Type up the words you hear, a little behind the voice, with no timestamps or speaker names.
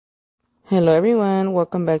Hello everyone,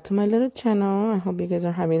 welcome back to my little channel. I hope you guys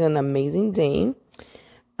are having an amazing day.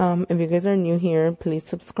 If you guys are new here, please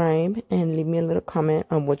subscribe and leave me a little comment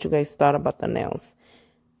on what you guys thought about the nails.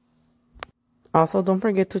 Also, don't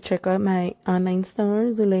forget to check out my online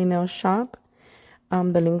store, Zulay Nail Shop.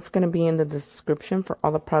 The link's going to be in the description for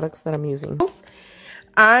all the products that I'm using.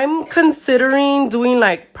 I'm considering doing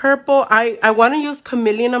like purple. I want to use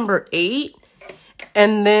Chameleon number 8.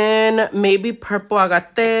 And then maybe purple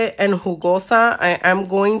agate and jugosa. I am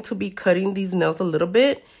going to be cutting these nails a little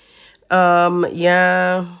bit.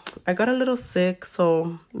 Yeah, I got a little sick,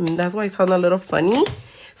 so that's why I sound a little funny.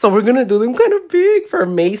 So we're going to do them kind of big for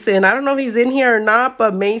Mason. I don't know if he's in here or not,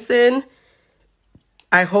 but Mason,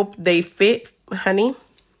 I hope they fit, honey.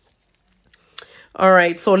 All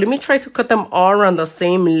right, so let me try to cut them all around the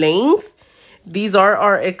same length. These are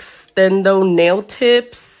our Extendo nail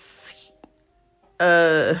tips.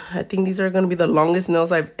 I think these are going to be the longest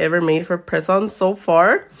nails I've ever made for press-on so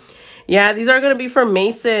far. Yeah, these are going to be for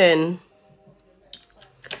Mason.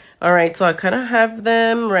 All right, so I kind of have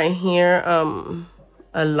them right here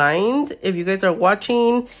aligned. If you guys are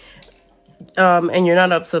watching and you're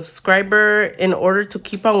not a subscriber, in order to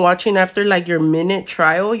keep on watching after like your minute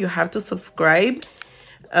trial, you have to subscribe.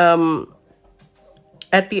 At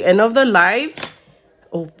the end of the live,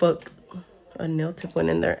 oh, fuck. A nail tip went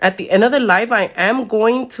in there. At the end of the live, I am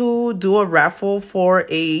going to do a raffle for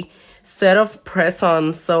a set of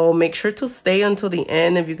press-ons. So make sure to stay until the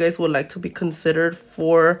end if you guys would like to be considered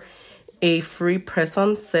for a free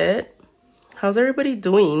press-on set. How's everybody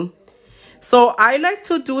doing? So I like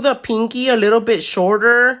to do the pinky a little bit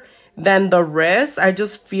shorter than the rest. I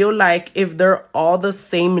just feel like if they're all the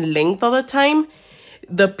same length all the time,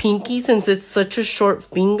 the pinky, since it's such a short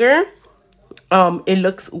finger, it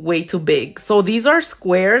looks way too big. So these are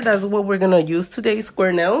square. That's what we're gonna use today,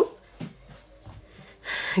 square nails.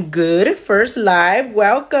 Good, first live,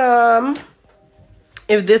 welcome.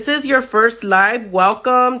 If this is your first live,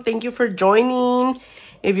 welcome. Thank you for joining.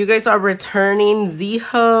 If you guys are returning,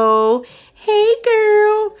 Ziho, hey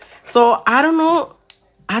girl. So I don't know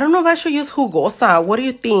if I should use jugosa. What do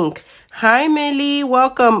you think? Hi Melly,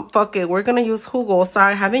 welcome. Fuck it, we're gonna use jugosa.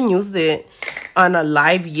 I haven't used it on a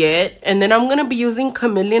live yet. And then I'm gonna be using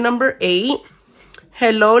Chameleon number 8.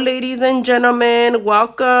 Hello ladies and gentlemen,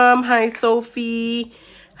 welcome. Hi Sophie.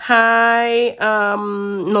 Hi,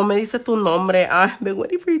 no me dice tu nombre. I've been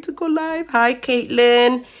waiting for you to go live. Hi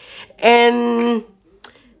Caitlin. And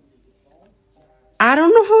I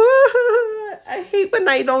don't know. I hate when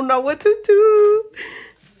I don't know what to do.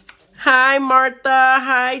 Hi Martha.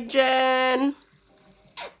 Hi Jen.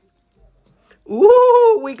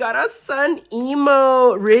 Ooh, we got a sun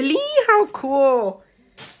emo. Really? How cool.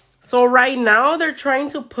 So right now they're trying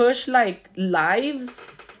to push like lives,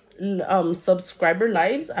 subscriber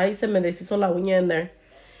lives. Ay, se me deshizo la uña in there.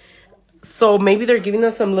 So maybe they're giving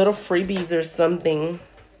us some little freebies or something.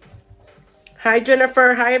 Hi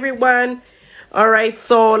Jennifer. Hi everyone. All right,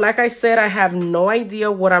 so like I said, I have no idea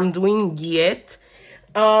what I'm doing yet.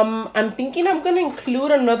 I'm thinking I'm gonna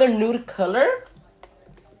include another nude color,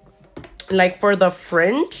 like for the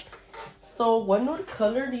fringe. So what nude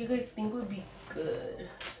color do you guys think would be good?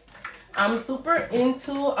 I'm super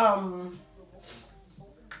into I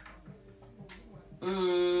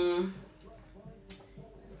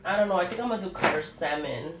don't know, I think I'm gonna do cover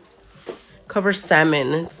salmon. Cover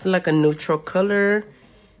salmon. It's like a neutral color,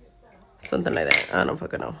 something like that. I don't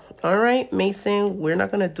fucking know. All right, Mason, we're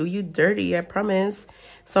not gonna do you dirty, I promise.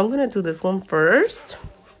 So I'm gonna do this one first.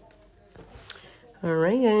 All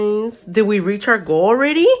right, guys. Did we reach our goal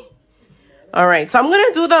already? All right, so I'm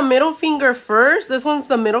gonna do the middle finger first. This one's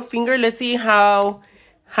the middle finger. Let's see how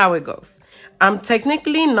it goes. I'm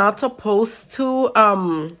technically not supposed to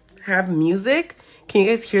have music. Can you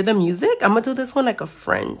guys hear the music? I'm gonna do this one like a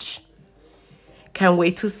French. Can't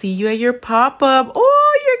wait to see you at your pop-up.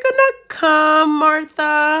 Oh, you're gonna come,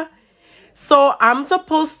 Martha. So I'm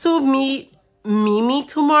supposed to meet Mimi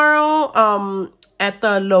tomorrow at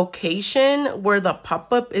the location where the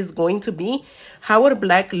pop-up is going to be. How would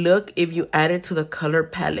black look if you add it to the color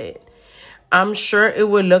palette? I'm sure it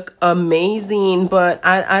would look amazing, but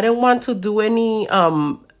I didn't want to do any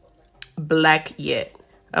black yet.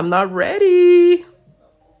 I'm not ready.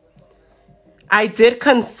 I did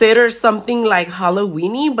consider something like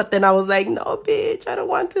Halloween-y, but then I was like, no, bitch, I don't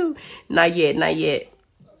want to. Not yet, not yet.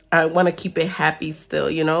 I want to keep it happy still,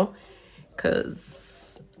 you know?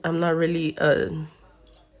 Because I'm not really a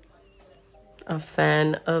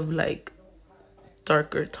fan of like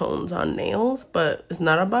darker tones on nails, but it's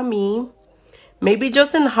not about me. Maybe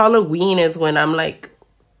just in Halloween is when I'm like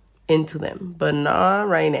into them, but not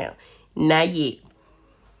right now. Not yet.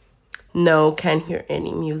 No, can't hear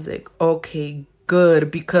any music. Okay,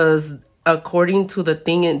 good, because according to the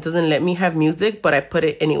thing, it doesn't let me have music, but I put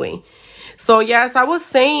it anyway. So yes, I was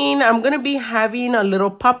saying I'm gonna be having a little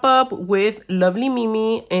pop-up with Lovely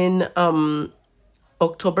Mimi in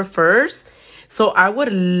October 1st. So I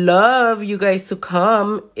would love you guys to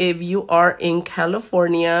come if you are in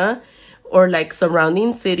California or like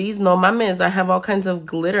surrounding cities. No mames, I have all kinds of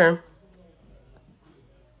glitter.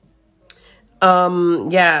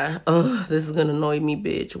 Yeah. Oh, this is gonna annoy me,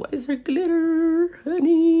 bitch. Why is there glitter,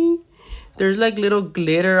 honey? There's like little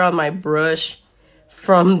glitter on my brush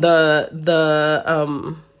from the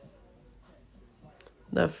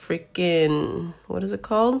freaking, what is it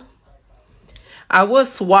called? I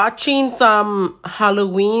was swatching some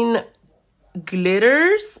Halloween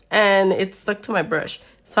glitters and it stuck to my brush.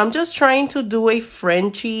 So I'm just trying to do a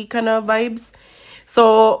Frenchy kind of vibes.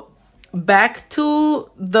 So back to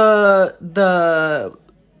the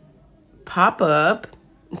pop-up.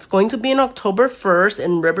 It's going to be on October 1st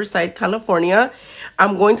in Riverside, California.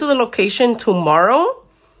 I'm going to the location tomorrow.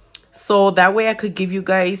 So that way I could give you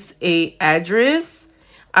guys a address.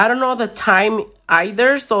 I don't know the time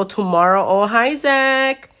either. So tomorrow, oh, hi,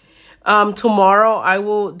 Zach. Tomorrow I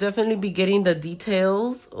will definitely be getting the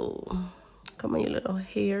details. Oh, come on, you little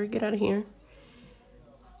hair. Get out of here.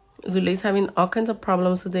 Zulei's having all kinds of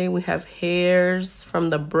problems today. We have hairs from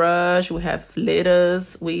the brush. We have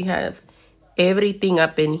flitters. We have everything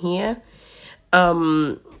up in here.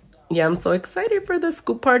 Yeah, I'm so excited for the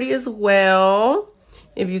scoop party as well.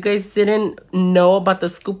 If you guys didn't know about the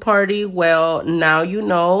scoop party, well, now you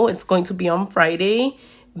know. It's going to be on Friday.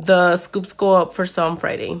 The scoops go up for sale on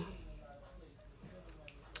Friday.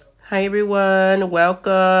 Hi, everyone.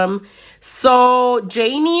 Welcome. So,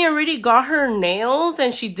 Janie already got her nails,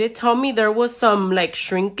 and she did tell me there was some, like,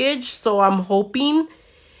 shrinkage. So, I'm hoping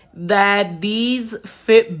that these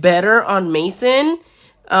fit better on Mason.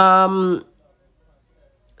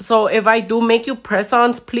 So if I do make you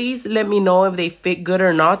press-ons, please let me know if they fit good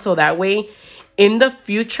or not. So that way, in the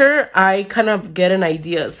future, I kind of get an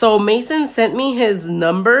idea. So Mason sent me his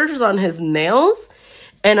numbers on his nails.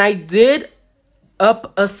 And I did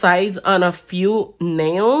up a size on a few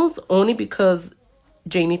nails. Only because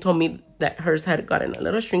Janie told me that hers had gotten a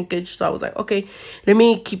little shrinkage. So I was like, okay, let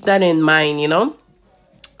me keep that in mind, you know.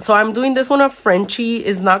 So I'm doing this one a Frenchie.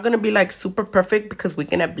 It's not going to be like super perfect because we're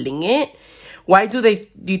going to bling it. Why do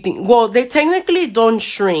you think? Well, they technically don't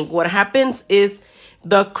shrink. What happens is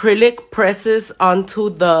the acrylic presses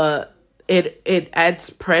onto it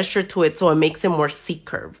adds pressure to it, so it makes it more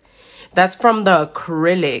C-curve. That's from the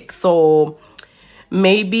acrylic. So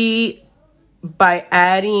maybe by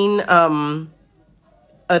adding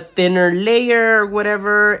a thinner layer or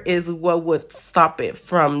whatever is what would stop it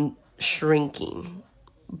from shrinking.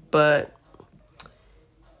 But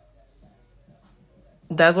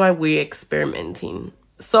that's why we're experimenting.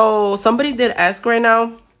 So somebody did ask right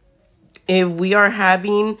now if we are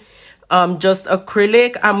having just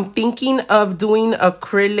acrylic. I'm thinking of doing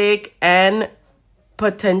acrylic and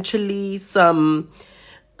potentially some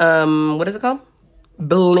what is it called,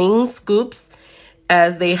 bling scoops,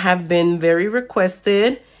 as they have been very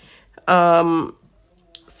requested.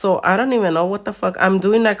 So I don't even know what the fuck. I'm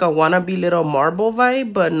doing like a wannabe little marble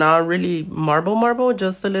vibe, but not really marble,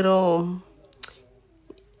 just a little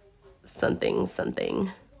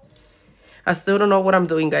something. I still don't know what I'm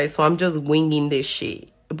doing, guys, so I'm just winging this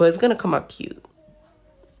shit, but it's gonna come out cute.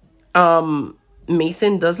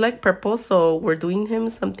 Mason does like purple, so we're doing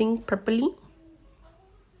him something purpley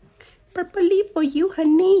for you,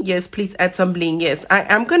 honey. Yes, please add some bling. Yes, I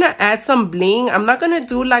am gonna add some bling. I'm not gonna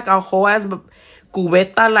do like a whole ass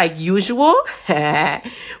cubeta like usual.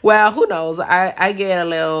 Well, who knows? I get a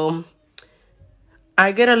little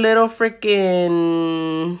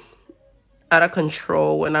freaking out of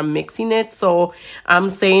control when I'm mixing it. So I'm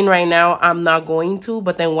saying right now I'm not going to,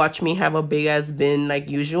 but then watch me have a big ass bin like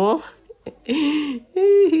usual. Ay.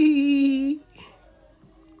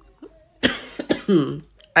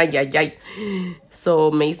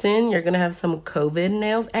 So Mason, you're gonna have some COVID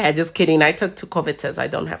nails. Just kidding. I took 2 COVID tests. I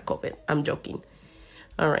don't have COVID. I'm joking.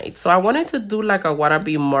 All right. So I wanted to do like a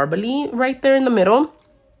wannabe marbly right there in the middle.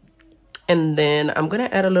 And then I'm gonna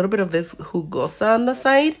add a little bit of this jugosa on the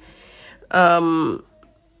side.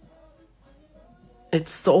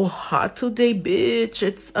 It's so hot today, bitch.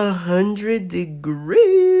 It's 100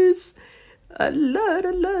 degrees. A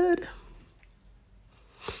lot.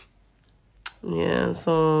 Yeah,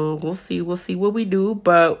 so we'll see what we do.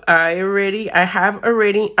 But I'm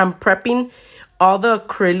prepping all the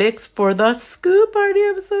acrylics for the scoop party.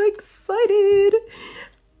 I'm so excited.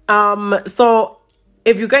 So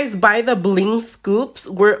if you guys buy the bling scoops,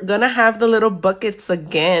 we're gonna have the little buckets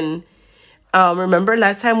again. Remember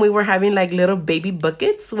last time we were having like little baby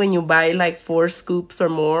buckets when you buy like 4 scoops or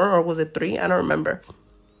more, or was it 3? I don't remember.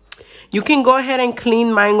 You can go ahead and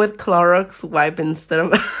clean mine with Clorox wipe instead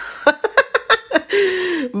of...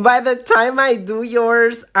 By the time I do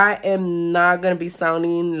yours, I am not going to be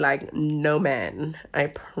sounding like no man. I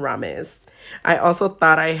promise. I also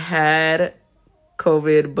thought I had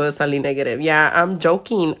COVID, but salí negative. Yeah, I'm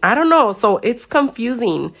joking. I don't know. So it's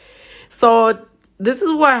confusing. So this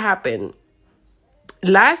is what happened.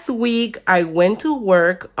 Last week, I went to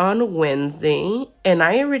work on Wednesday, and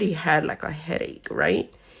I already had like a headache,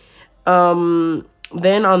 right?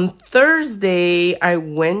 Then on Thursday, I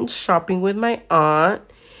went shopping with my aunt,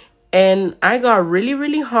 and I got really,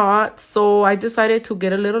 really hot. So I decided to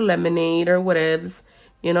get a little lemonade or whatever.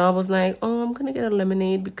 You know, I was like, oh, I'm gonna get a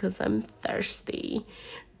lemonade because I'm thirsty.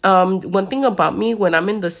 One thing about me when I'm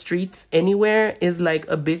in the streets anywhere is like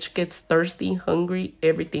a bitch gets thirsty, hungry,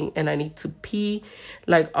 everything, and I need to pee,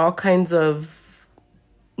 like all kinds of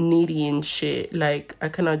needy and shit. Like I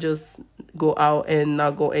cannot just go out and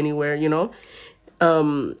not go anywhere, you know.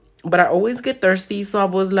 But I always get thirsty, so I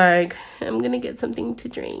was like, I'm gonna get something to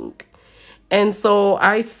drink. And so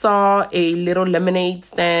I saw a little lemonade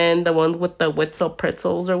stand, the ones with the Wetzel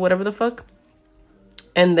pretzels or whatever the fuck.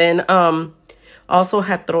 And then also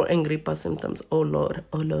had throat and gripa symptoms. Oh Lord,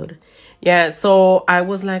 oh Lord. Yeah, so I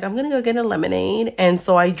was like, I'm gonna go get a lemonade. And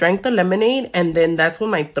so I drank the lemonade, and then that's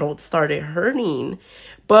when my throat started hurting.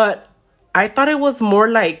 But I thought it was more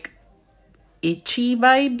like itchy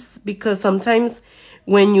vibes, because sometimes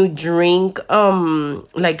when you drink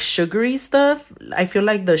like sugary stuff, I feel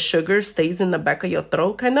like the sugar stays in the back of your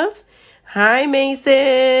throat, kind of. Hi,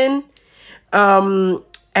 Mason.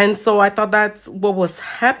 And so I thought that's what was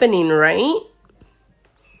happening, right?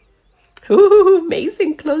 Ooh,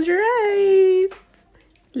 Mason, close your eyes.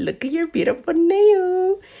 Look at your beautiful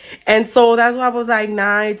nail. And so that's why I was like,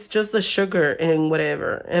 nah, it's just the sugar and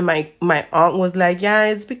whatever. And my aunt was like, yeah,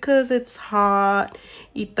 it's because it's hot.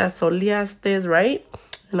 Y te soleaste, right?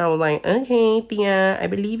 And I was like, okay, tia, I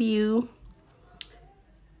believe you.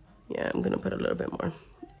 Yeah, I'm going to put a little bit more.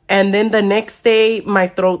 And then the next day, my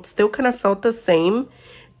throat still kind of felt the same.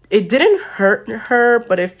 It didn't hurt her,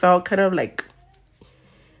 but it felt kind of like,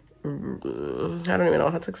 I don't even know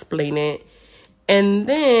how to explain it. And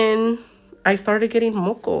then I started getting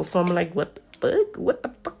moco. So I'm like, what the fuck? What the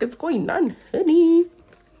fuck is going on, honey?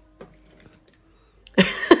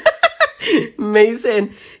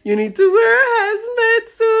 Mason, you need to wear a hazmat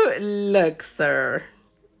suit. Look, sir.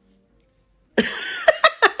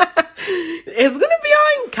 It's going to be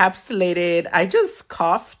all encapsulated. I just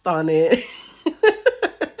coughed on it.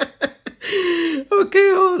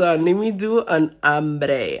 Okay, hold on. Let me do an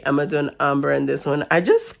ombre. I'm going to do an ombre in this one. I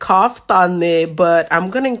just coughed on it, but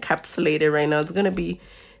I'm going to encapsulate it right now. It's going to be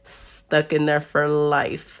stuck in there for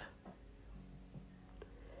life.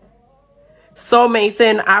 So,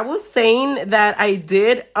 Mason, I was saying that I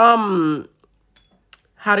did, how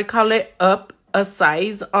to call it, up a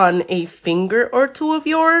size on a finger or two of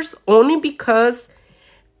yours, only because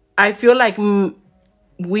I feel like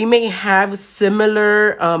we may have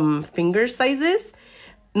similar finger sizes.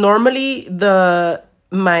 Normally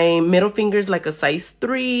my middle finger is like a size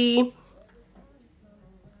 3.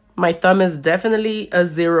 My thumb is definitely a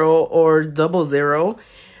 0 or 00.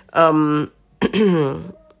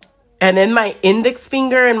 And then my index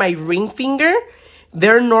finger and my ring finger,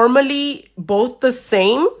 they're normally both the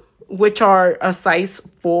same, which are a size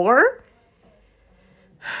 4.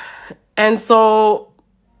 And so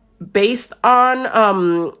based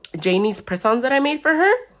on Janie's press-ons that I made for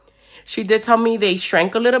her, she did tell me they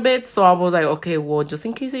shrank a little bit. So I was like, okay, well, just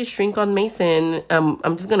in case they shrink on Mason,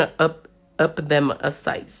 I'm just gonna up them a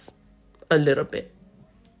size a little bit.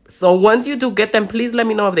 So once you do get them, please let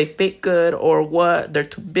me know if they fit good or what, they're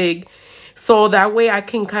too big. So that way I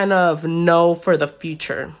can kind of know for the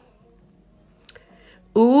future.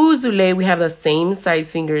 Ooh, Zule, we have the same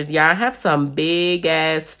size fingers. Yeah, I have some big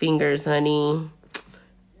ass fingers, honey.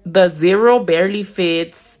 The 0 barely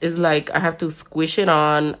fits. It's like I have to squish it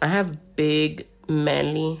on. I have big,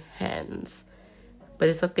 manly hands. But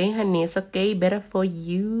it's okay, honey. It's okay. Better for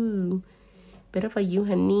you. Better for you,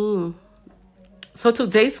 honey. So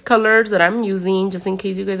today's colors that I'm using, just in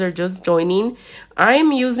case you guys are just joining,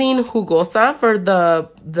 I'm using Jugosa for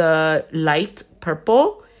the light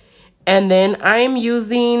purple. And then I'm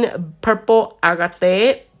using purple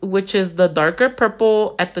agate, which is the darker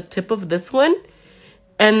purple at the tip of this one.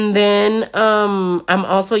 And then I'm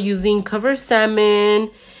also using Cover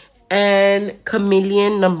Salmon and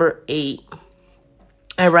Chameleon number 8.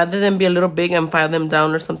 I'd rather them be a little big and file them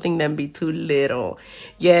down or something than be too little.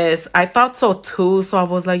 Yes, I thought so too. So I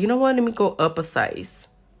was like, you know what? Let me go up a size.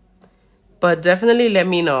 But definitely let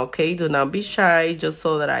me know, okay? Do not be shy, just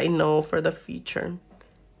so that I know for the future.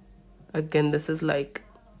 Again, this is like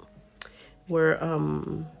where,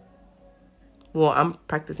 well, I'm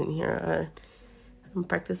practicing here. I'm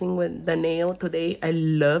practicing with the nail today. I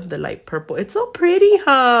love the light purple. It's so pretty,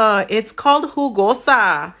 huh? It's called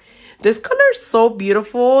jugosa. This color is so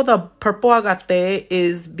beautiful. The purple agate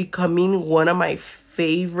is becoming one of my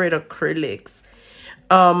favorite acrylics.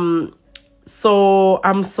 So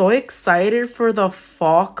I'm so excited for the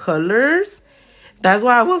fall colors. That's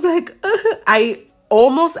why I was like, I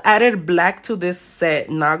almost added black to this set.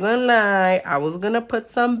 Not gonna lie, I was gonna put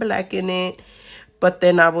some black in it, but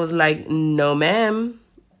then I was like, no, ma'am.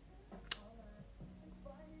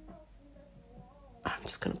 I'm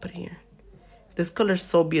just gonna put it here. This color is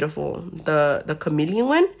so beautiful. The chameleon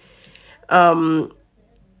one.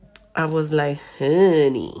 I was like,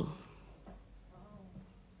 honey,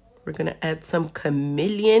 we're gonna add some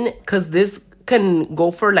chameleon because this can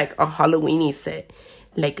go for like a Halloweeny set,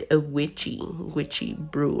 like a witchy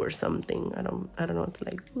brew or something. I don't know. It's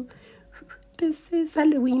like, this is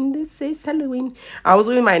Halloween. This is Halloween. I was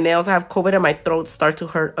doing my nails. I have COVID and my throat started to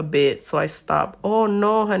hurt a bit, so I stopped. Oh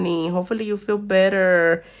no, honey. Hopefully you feel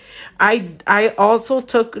better. I also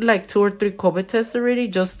took like 2 or 3 COVID tests already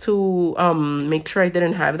just to make sure I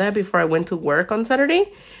didn't have that before I went to work on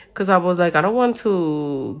Saturday. Because I was like, I don't want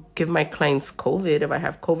to give my clients COVID if I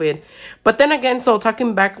have COVID. But then again, so talking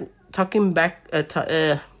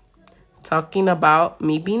about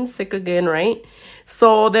me being sick again, right?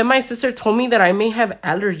 So then my sister told me that I may have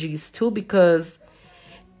allergies too because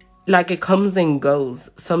like it comes and goes.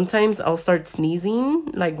 Sometimes I'll start sneezing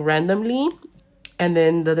like randomly and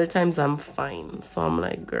then the other times I'm fine. So I'm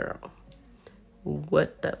like, girl,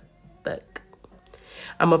 what the fuck?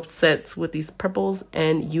 I'm obsessed with these purples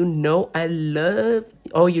and you know I love,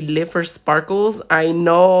 oh, you live for sparkles? I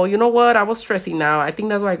know. You know what? I was stressing out. I think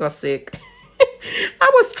that's why I got sick.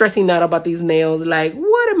 I was stressing out about these nails. Like,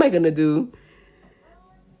 what am I going to do?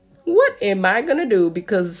 What am I going to do?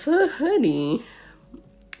 Because, honey,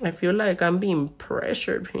 I feel like I'm being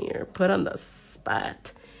pressured here, put on the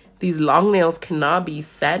spot. These long nails cannot be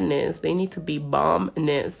sadness. They need to be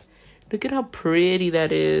bombness. Look at how pretty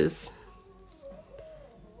that is.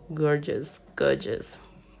 Gorgeous, gorgeous.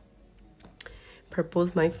 Purple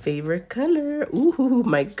is my favorite color. Ooh,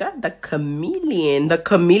 my God, the chameleon. The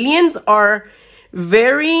chameleons are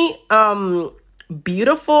very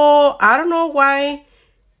beautiful. I don't know why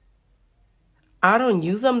I don't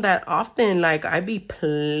use them that often. Like, I be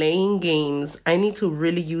playing games. I need to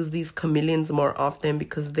really use these chameleons more often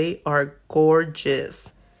because they are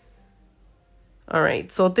gorgeous. All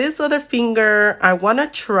right, so this other finger, I want to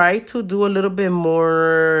try to do a little bit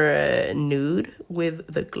more nude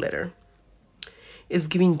with the glitter. It's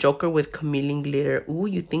giving Joker with chameleon glitter. Ooh,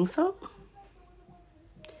 you think so?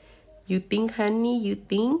 You think, honey? You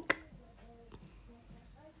think?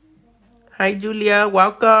 Hi, Julia.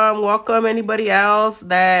 Welcome. Welcome, anybody else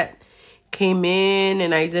that came in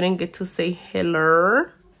and I didn't get to say hello.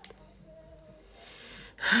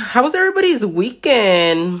 How was everybody's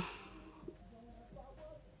weekend?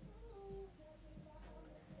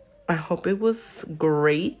 I hope it was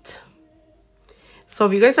great. So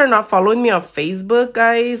if you guys are not following me on Facebook,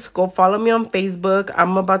 guys, go follow me on Facebook.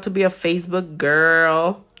 I'm about to be a Facebook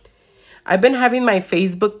girl. I've been having my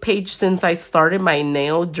Facebook page since I started my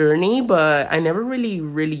nail journey, but I never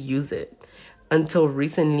really use it until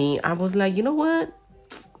recently. I was like, you know what?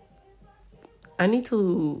 I need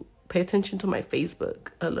to pay attention to my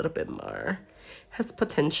Facebook a little bit more. It has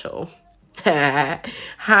potential.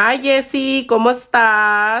 Hi, Jessie. ¿Cómo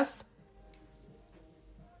estás?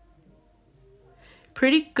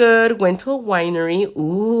 Pretty good. Went to a winery.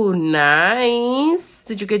 Ooh, nice.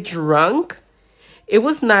 Did you get drunk? It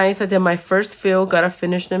was nice. I did my first fill. Gotta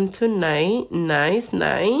finish them tonight. Nice,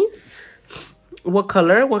 nice. What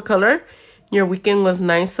color? What color? Your weekend was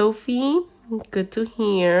nice, Sophie. Good to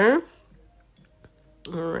hear.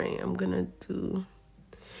 All right, I'm gonna do...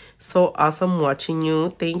 So awesome watching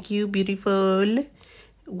you. Thank you, beautiful.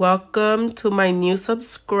 Welcome to my new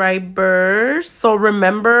subscribers. So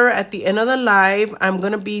remember, at the end of the live, I'm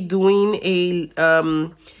gonna be doing a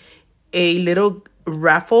little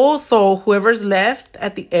raffle. So whoever's left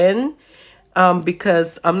at the end,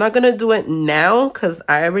 because I'm not gonna do it now because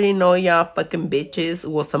I already know y'all fucking bitches.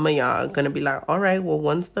 Well, some of y'all are gonna be like, all right, well,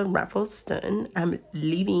 once the raffle's done, I'm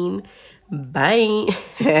leaving. Bye.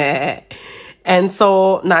 And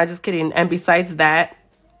so, nah, just kidding. And besides that,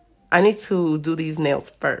 I need to do these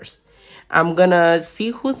nails first. I'm gonna see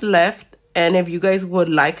who's left. And if you guys would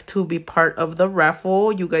like to be part of the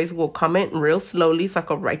raffle, you guys will comment real slowly so I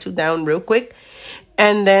can write you down real quick.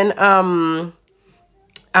 And then I'm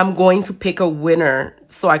going to pick a winner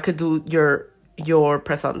so I could do your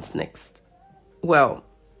press-ons next. Well,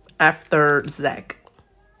 after Zach.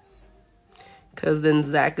 Because then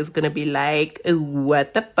Zach is going to be like,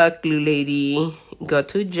 what the fuck, Blue Lady? Go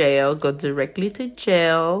to jail. Go directly to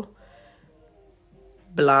jail.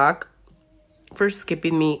 Block for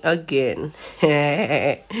skipping me again.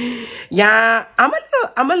 Yeah,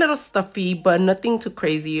 I'm a little stuffy, but nothing too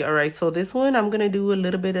crazy. All right, so this one I'm gonna do a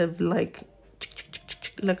little bit of like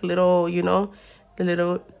little, you know, the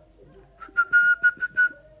little.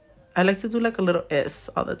 I like to do like a little S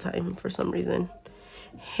all the time for some reason.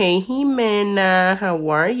 Hey Jimena,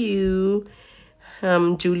 how are you?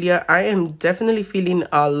 Julia, I am definitely feeling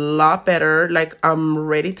a lot better. Like I'm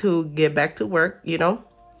ready to get back to work, you know.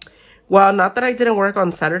 Well, not that I didn't work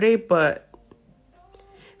on Saturday, but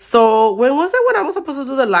so when was it when I was supposed to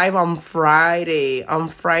do the live? On Friday. On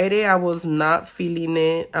Friday, I was not feeling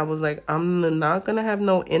it. I was like, I'm not gonna have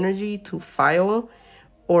no energy to file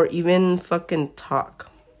or even fucking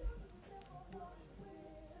talk.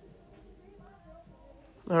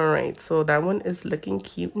 All right, so that one is looking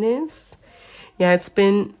cuteness. Yeah, I've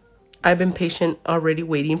been patient already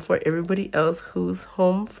waiting for everybody else who's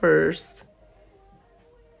home first.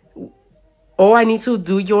 Oh, I need to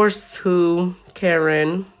do yours too,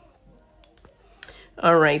 Karen.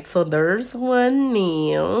 All right, so there's one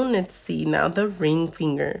nail. Let's see now the ring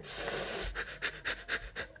finger.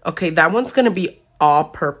 Okay, that one's gonna be all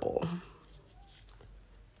purple.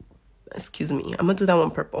 Excuse me, I'm gonna do that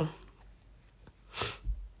one purple.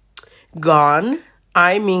 Gone.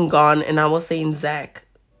 I mean gone, and I was saying Zach.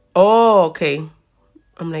 Oh, okay.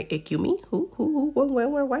 I'm like, excuse me? Who,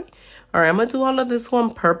 where, why? All right, I'm gonna do all of this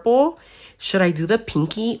one purple. Should I do the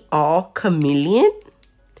pinky all chameleon?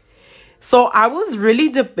 So I was really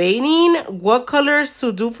debating what colors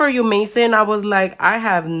to do for you, Mason. I was like, I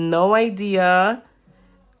have no idea.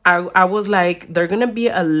 I was like, they're gonna be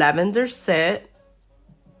a lavender set.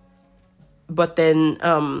 But then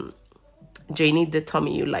Janie did tell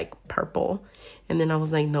me you like purple. And then I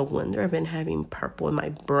was like, no wonder I've been having purple in my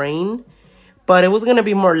brain. But it was gonna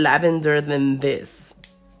be more lavender than this.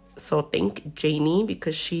 So thank Janie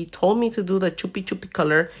because she told me to do the choopy choopy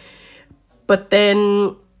color. But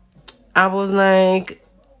then I was like,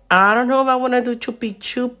 I don't know if I want to do choopy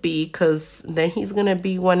choopy because then he's going to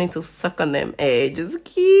be wanting to suck on them. Hey, just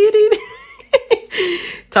kidding.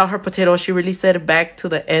 Tell her potato. She really said back to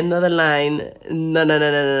the end of the line.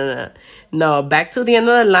 No, back to the end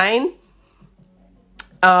of the line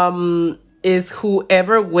is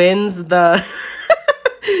whoever wins the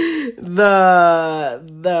the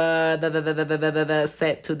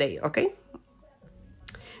set today, okay?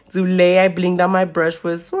 Zule, I blinged out my brush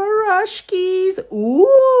with Swarovskis.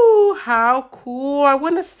 Ooh, how cool. I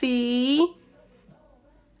want to see.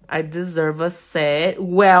 I deserve a set.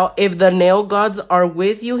 Well, if the nail gods are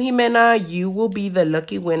with you, Jimena, you will be the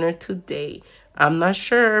lucky winner today. I'm not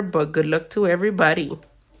sure, but good luck to everybody.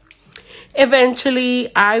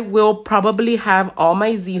 Eventually, I will probably have all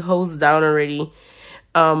my Z-Hos down already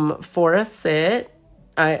for a set.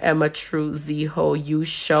 I am a true Z-Ho. You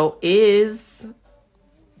show is...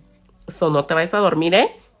 So no te vais a dormir, eh?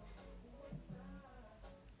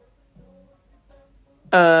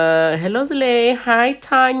 Hello, Zle. Hi,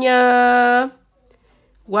 Tanya.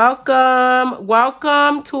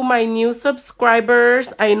 Welcome to my new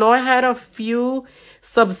subscribers. I know I had a few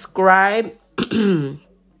subscribe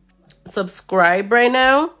right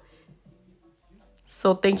now.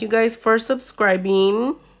 So thank you guys for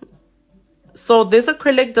subscribing. So this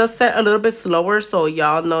acrylic does set a little bit slower, so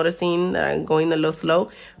y'all noticing that I'm going a little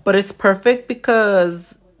slow. But it's perfect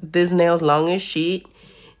because this nail's longish sheet.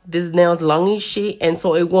 And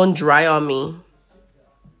so it won't dry on me.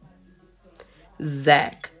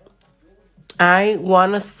 Zach. I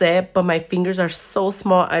want to set, but my fingers are so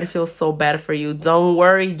small. I feel so bad for you. Don't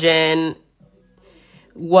worry, Jen.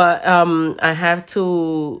 I have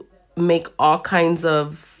to make all kinds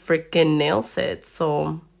of freaking nail sets,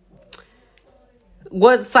 so...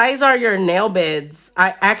 What size are your nail beds?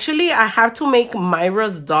 I have to make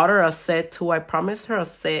Myra's daughter a set too. I promised her a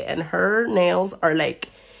set, and her nails are like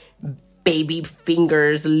baby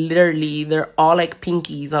fingers. Literally, they're all like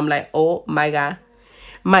pinkies. I'm like, oh my god.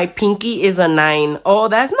 My pinky is a 9. Oh,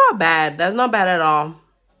 that's not bad. That's not bad at all.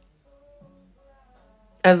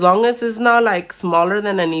 As long as it's not like smaller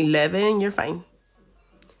than an 11, you're fine.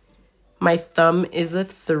 My thumb is a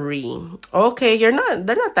 3. Okay, they're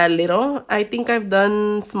not that little. I think I've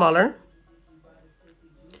done smaller.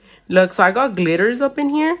 Look, so I got glitters up in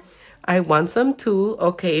here. I want some too.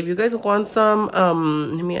 Okay, if you guys want some,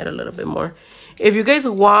 let me add a little bit more. If you guys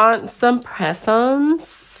want some press-ons,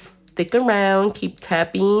 stick around, keep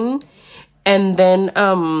tapping. And then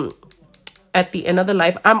at the end of the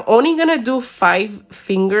live, I'm only gonna do 5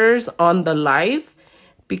 fingers on the live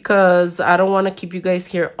because I don't want to keep you guys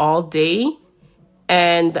here all day.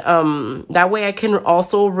 And that way I can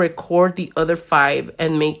also record the other 5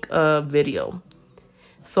 and make a video.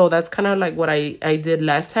 So that's kind of like what I did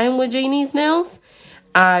last time with Janie's nails.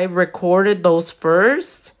 I recorded those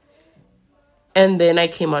first and then I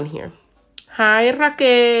came on here. Hi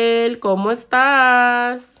Raquel, ¿cómo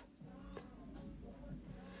estás?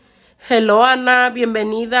 Hello Ana,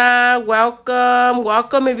 bienvenida, welcome,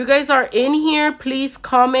 welcome. If you guys are in here, please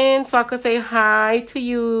comment so I can say hi to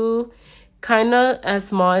you. Kind of as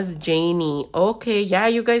small as Janie. Okay, yeah,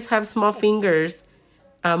 you guys have small fingers.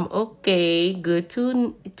 Okay, good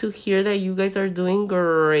to hear that you guys are doing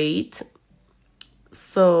great.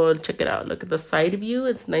 So check it out. Look at the side view.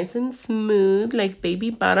 It's nice and smooth, like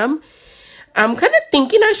baby bottom. I'm kind of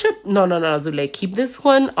thinking I should... No, Zule. Keep this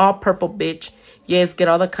one all purple, bitch. Yes, get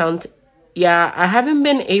all the content. Yeah, I haven't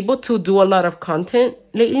been able to do a lot of content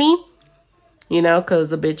lately. You know, because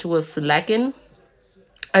the bitch was slacking.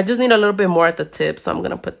 I just need a little bit more at the tip. So I'm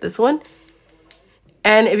going to put this one.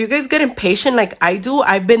 And if you guys get impatient like I do,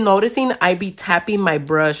 I've been noticing I be tapping my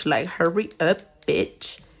brush. Like, hurry up,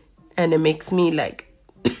 bitch. And it makes me like...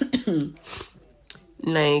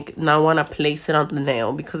 like not want to place it on the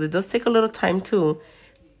nail because it does take a little time to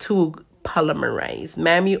polymerize.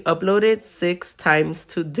 Ma'am, you uploaded 6 times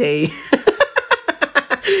today.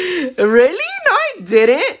 Really? No, I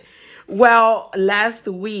didn't. Well, last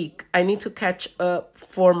week I need to catch up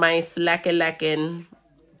for my slacking.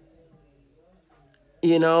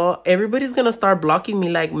 You know, everybody's gonna start blocking me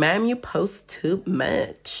like, ma'am, you post too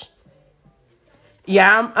much.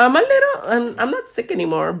 Yeah, I'm a little, I'm not sick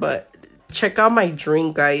anymore, but check out my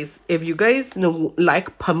drink, guys. If you guys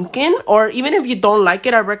like pumpkin, or even if you don't like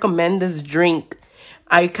it, I recommend this drink.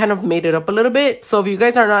 I kind of made it up a little bit. So if you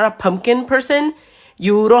guys are not a pumpkin person,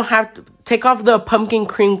 you don't have to take off the pumpkin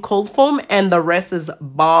cream cold foam, and the rest is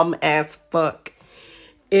bomb as fuck.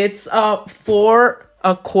 It's for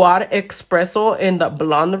a quad espresso in the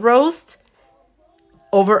blonde roast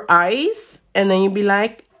over ice, and then you'd be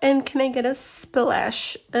like, and can I get a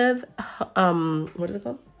splash of what is it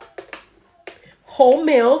called? Whole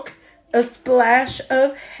milk, a splash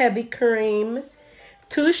of heavy cream,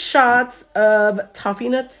 2 shots of toffee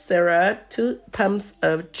nut syrup, 2 pumps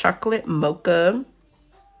of chocolate mocha,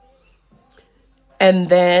 and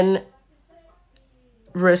then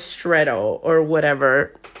ristretto or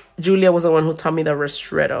whatever. Julia was the one who taught me the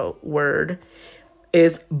ristretto word.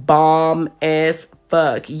 Is bomb as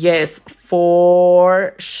fuck. Yes,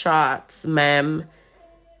 4 shots, ma'am.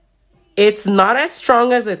 It's not as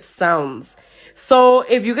strong as it sounds. So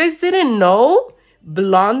if you guys didn't know,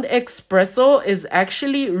 blonde espresso is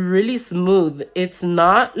actually really smooth. It's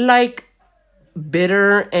not like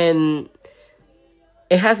bitter, and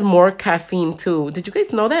it has more caffeine too. Did you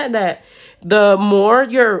guys know that? That the more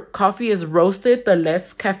your coffee is roasted, the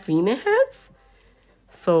less caffeine it has?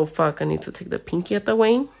 So fuck, I need to take the pinky out the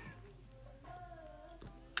way.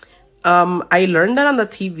 I learned that on the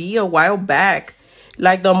TV a while back.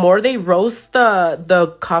 Like, the more they roast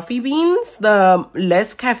the coffee beans, the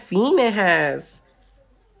less caffeine it has.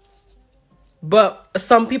 But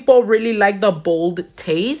some people really like the bold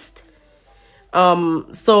taste.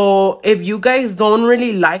 So if you guys don't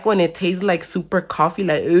really like when it tastes like super coffee,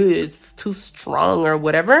 like, it's too strong or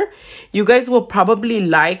whatever, you guys will probably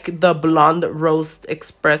like the blonde roast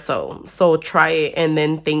espresso. So try it and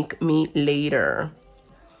then thank me later.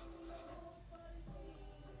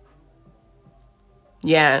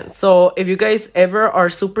 Yeah, so if you guys ever are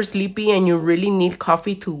super sleepy and you really need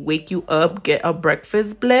coffee to wake you up, get a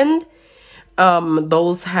breakfast blend.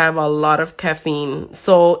 Those have a lot of caffeine.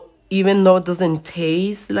 So even though it doesn't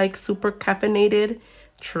taste like super caffeinated,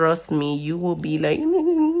 trust me, you will be like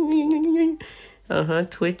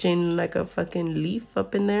twitching like a fucking leaf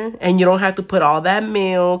up in there. And you don't have to put all that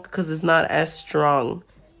milk because it's not as strong.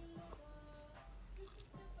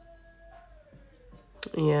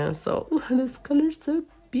 Yeah, so this color's so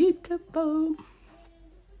beautiful.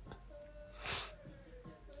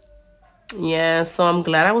 Yeah, so I'm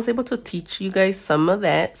glad I was able to teach you guys some of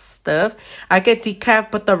that stuff. I get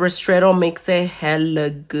decaf, but the ristretto makes it hella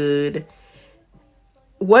good.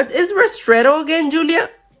 What is ristretto again, Julia?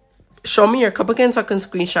 Show me your cup again so I can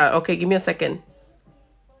screenshot. Okay, give me a second.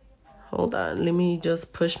 Hold on, let me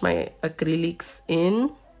just push my acrylics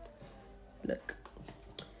in. Look.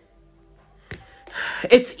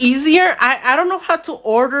 It's easier. I don't know how to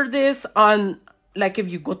order this on, like,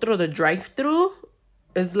 if you go through the drive-through,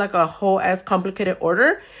 it's like a whole ass complicated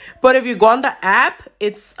order. But if you go on the app,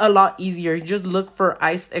 it's a lot easier. You just look for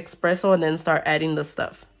iced espresso and then start adding the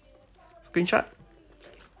stuff. Screenshot.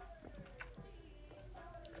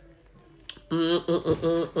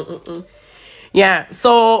 Yeah,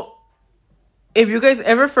 so if you guys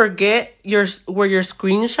ever forget where your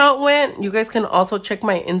screenshot went, you guys can also check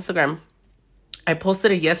my Instagram. I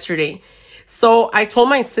posted it yesterday. So I told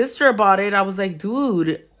my sister about it. I was like,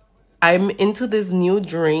 dude, I'm into this new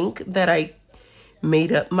drink that I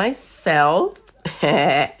made up myself.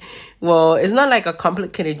 Well, it's not like a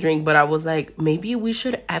complicated drink, but I was like, maybe we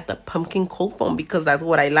should add the pumpkin cold foam because that's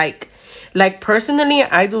what I like. Like, personally,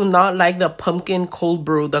 I do not like the pumpkin cold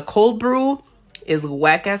brew. The cold brew is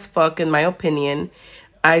whack as fuck in my opinion.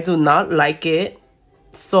 I do not like it.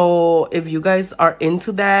 So if you guys are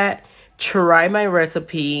into that, try my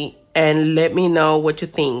recipe and let me know what you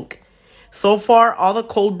think. So far, all the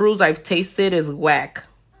cold brews I've tasted is whack.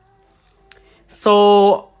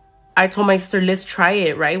 So I told my sister, let's try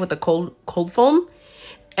it, right? With the cold foam.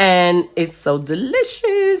 And it's so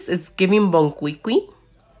delicious. It's giving bonquiqui.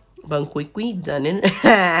 Bonquiqui done in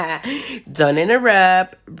done in a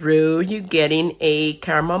wrap. Brew, you getting a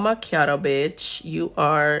caramel macchiato, bitch. You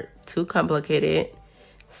are too complicated.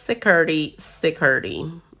 Security.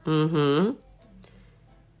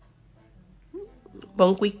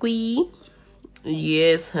 Bonquiqui.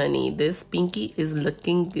 Yes, honey. This pinky is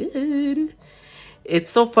looking good.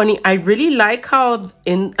 It's so funny. I really like how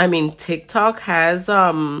TikTok has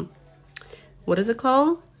what is it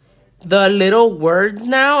called? The little words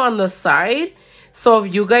now on the side. So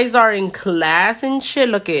if you guys are in class and shit,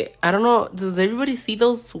 look it. I don't know. Does everybody see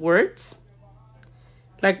those words?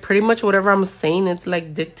 Like pretty much whatever I'm saying, it's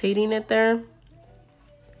like dictating it there.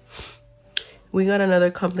 We got another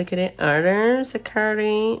complicated order.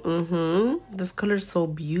 Security. This color is so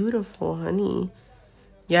beautiful, honey.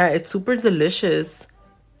 Yeah, it's super delicious.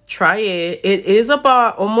 Try it. It is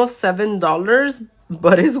about almost $7,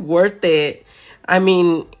 but it's worth it. I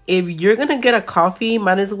mean, if you're gonna get a coffee,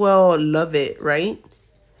 might as well love it, right?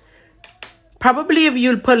 Probably if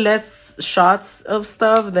you put less shots of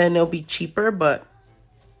stuff, then it'll be cheaper, but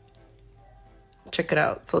check it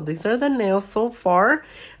out. So these are the nails so far.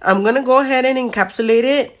 I'm gonna go ahead and encapsulate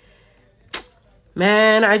it.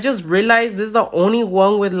 Man, I just realized this is the only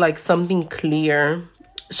one with like something clear.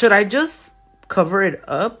 Should I just cover it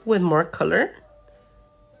up with more color?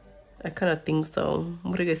 I kind of think so.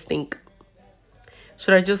 What do you guys think?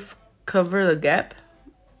 Should I just cover the gap?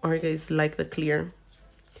 Or you guys like the clear?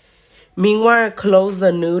 Meanwhile, close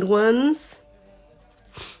the nude ones.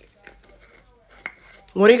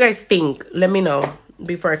 What do you guys think? Let me know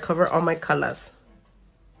before I cover all my colors.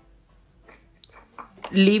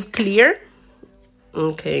 Leave clear?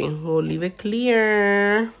 Okay, we'll leave it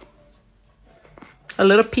clear. A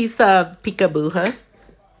little piece of peekaboo, huh?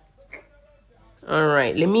 All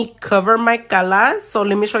right, let me cover my colors. So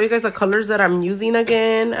let me show you guys the colors that I'm using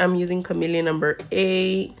again. I'm using Chameleon number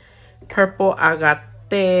 8, purple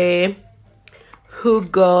agate,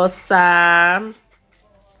 jugosa,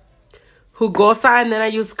 and then I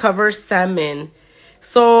use cover salmon.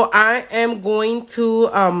 So I am going to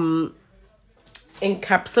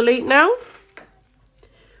encapsulate now.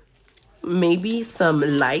 Maybe some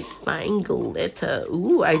light fine glitter.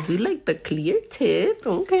 Ooh, I do like the clear tip.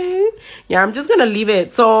 Okay. Yeah, I'm just going to leave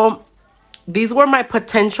it. So these were my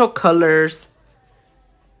potential colors.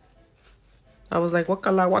 I was like, what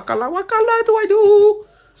color do I do?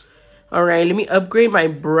 All right, let me upgrade my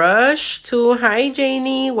brush to, hi,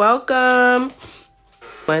 Janie. Welcome.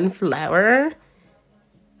 One flower.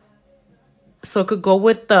 So it could go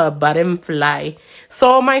with the buttonfly.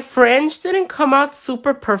 So my French didn't come out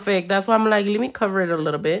super perfect. That's why I'm like, let me cover it a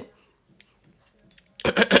little bit.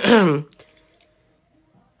 All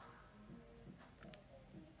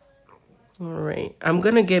right. I'm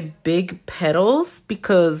going to get big petals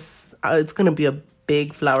because it's going to be a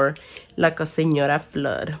big flower. Like a señora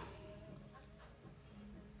flor.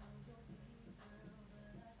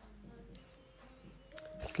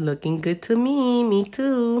 It's looking good to me. Me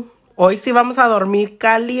too. Hoy sí vamos a dormir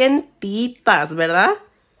calientitas, ¿verdad?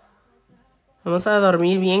 Vamos a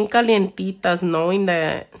dormir bien calientitas, knowing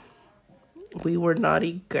that we were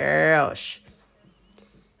naughty girls.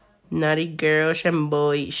 Naughty girls and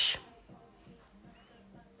boys.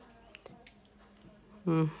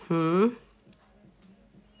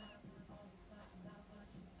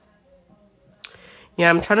 Yeah,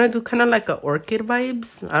 I'm trying to do kind of like a orchid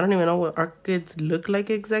vibes. I don't even know what orchids look like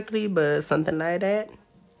exactly, but something like that.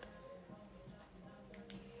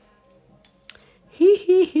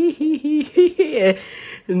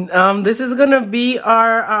 This is gonna be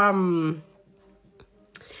our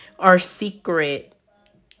secret.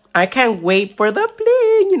 I can't wait for the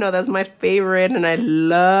bling. You know, that's my favorite. And I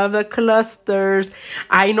love the clusters.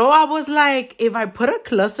 I know I was like, if I put a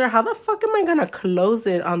cluster, how the fuck am I going to close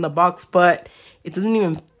it on the box? But it doesn't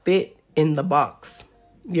even fit in the box.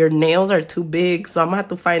 Your nails are too big. So I'm going to have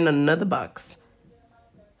to find another box.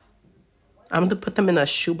 I'm going to put them in a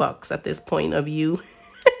shoebox at this point of view.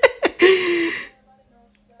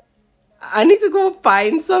 I need to go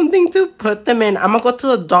find something to put them in. I'm going to go to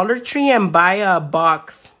the Dollar Tree and buy a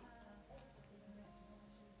box.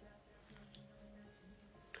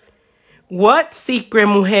 What secret,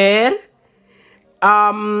 mujer?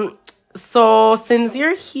 So since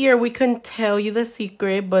you're here, we can tell you the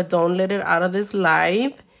secret, but don't let it out of this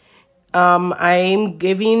live. I'm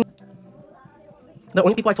giving... The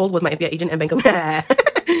only people I told was my FBI agent and bank of...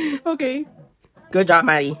 Okay. Good job,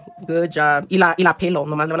 Maddie. Good job. Y la pelo.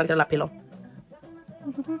 Nomás le van a decir la pelo.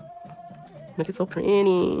 Look, it's so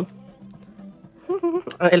pretty.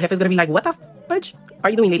 El jefe is gonna be like, what the fudge are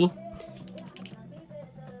you doing, lady?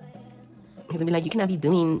 He's gonna be like, you cannot be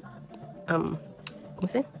doing,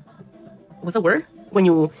 what's it? What's the word? When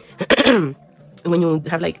you, when you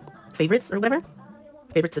have like favorites or whatever?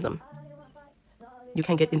 Favoritism. You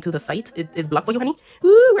can't get into the site. It's blocked for you, honey.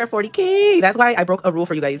 Ooh, we're at 40K. That's why I broke a rule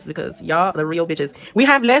for you guys, because y'all the real bitches. We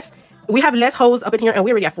have less hoes up in here and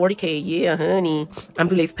we're already at 40K. Yeah, honey. I'm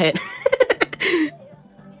Zulei's pet.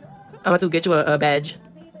 I'm about to get you a badge.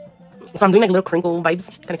 So I'm doing like little crinkle vibes.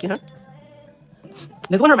 Kind of cute, huh?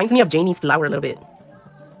 This one reminds me of Janie's flower a little bit.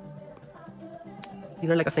 These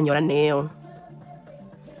are like a señora nail.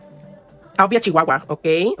 I'll be a chihuahua,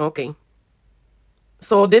 okay? Okay.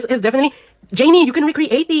 So this is definitely... Janie, you can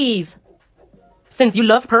recreate these. Since you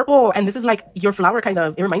love purple, and this is like your flower kind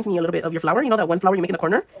of... It reminds me a little bit of your flower. You know that one flower you make in the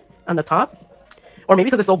corner? On the top? Or maybe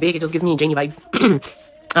because it's so big, it just gives me Janie vibes.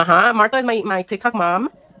 Martha is my TikTok mom.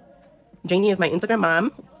 Janie is my Instagram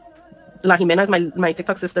mom. La Jimena is my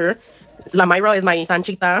TikTok sister. La Myra is my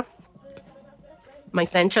Sanchita. My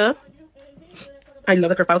Sancha. I love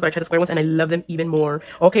the curve files, but I try the square ones and I love them even more.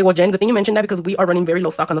 Okay, well, Jen, good thing you mentioned that because we are running very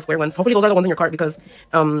low stock on the square ones. Hopefully those are the ones in your cart because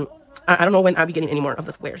I don't know when I'll be getting any more of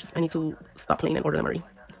the squares. I need to stop playing and order them already.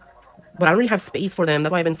 But I don't really have space for them.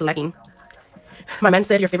 That's why I've been slacking. My man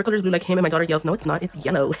said, your favorite color is blue like him, and my daughter yells, no, it's not. It's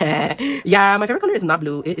yellow. Yeah, my favorite color is not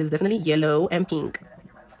blue. It is definitely yellow and pink.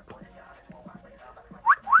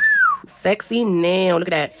 Sexy nail. Look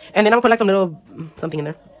at that. And then I'm gonna put like some little something in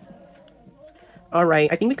there. All right.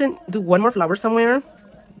 I think we can do one more flower somewhere.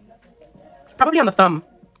 Probably on the thumb.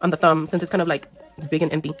 On the thumb, since it's kind of like big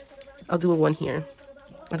and empty. I'll do one here.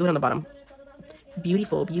 I'll do it on the bottom.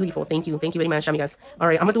 Beautiful, beautiful. Thank you. Thank you very much, amigas. All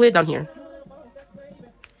right. I'm gonna do it down here.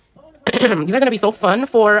 These are gonna be so fun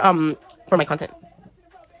for my content.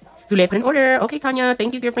 Zulay put an order. Okay, Tanya.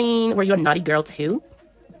 Thank you, girlfriend. Were you a naughty girl too?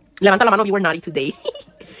 Levanta la mano if you were naughty today.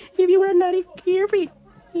 If you were a naughty girlfriend.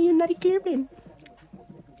 You naughty girlfriend.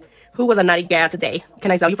 Who was a naughty gal today?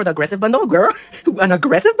 Can I sell you for the aggressive bundle, girl? An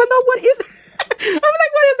aggressive bundle? What is? I'm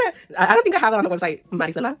like, what is that? I don't think I have it on the website,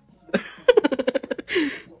 Marisela.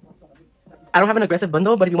 I don't have an aggressive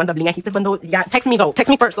bundle, but if you want the bling adhesive bundle, yeah, text me though. Text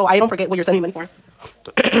me first so I don't forget what you're sending me money for.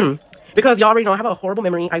 Because y'all already know I have a horrible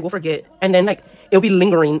memory. I will forget. And then like it'll be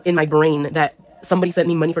lingering in my brain that somebody sent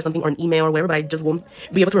me money for something or an email or whatever, but I just won't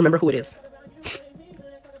be able to remember who it is.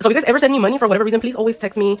 So if you guys ever send me money for whatever reason, please always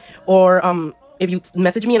text me. Or if you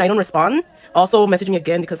message me and I don't respond, also message me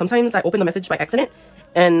again, because sometimes I open the message by accident.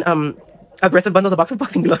 And aggressive bundles, a box of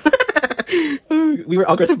boxing gloves. We were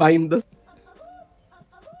aggressive buying the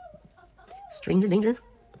stranger danger.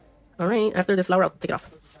 All right, after this flower, I'll take it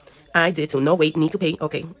off. I did too. No, wait, need to pay.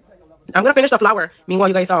 Okay, I'm gonna finish the flower. Meanwhile,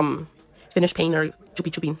 you guys finish paying or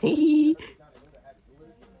choopy.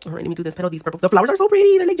 All right, let me do this. Petal these purple. The flowers are so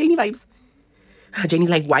pretty. They're like Janie vibes. Janie's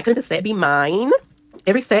like, why couldn't the set be mine?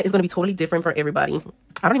 Every set is going to be totally different for everybody.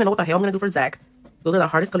 I don't even know what the hell I'm going to do for Zach. Those are the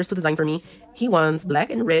hardest colors to design for me. He wants black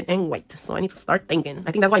and red and white. So I need to start thinking.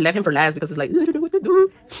 I think that's why I left him for last, because it's like, I don't know what to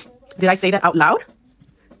do. Did I say that out loud?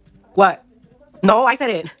 What? No, I said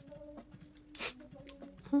it.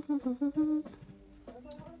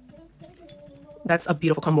 That's a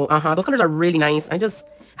beautiful combo. Those colors are really nice. I just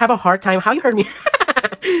have a hard time. How you heard me?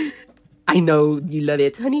 I know you love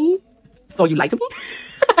it, honey. So you lied to me?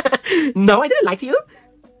 No, I didn't lie to you.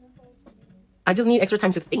 I just need extra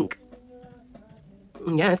time to think.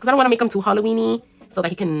 Yeah, it's because I don't want to make them too Halloween-y so that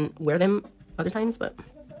he can wear them other times, but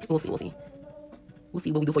we'll see. We'll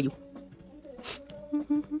see what we do for you.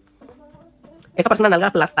 Esta parece una nalga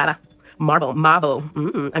aplastada. Marble.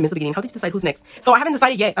 I missed the beginning. How did you decide who's next? So I haven't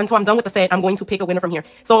decided yet. Until I'm done with the set, I'm going to pick a winner from here.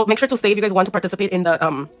 So make sure to stay if you guys want to participate in the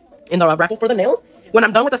raffle for the nails. When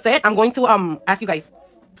I'm done with the set, I'm going to ask you guys,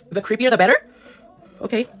 the creepier the better.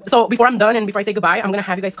 Okay, so before I'm done and before I say goodbye, I'm gonna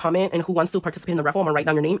have you guys comment and who wants to participate in the raffle. I'm gonna write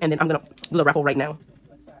down your name and then I'm gonna do the raffle right now.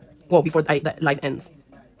 Well, before the live ends.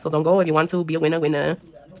 So don't go if you want to be a winner.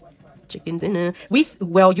 Chicken dinner.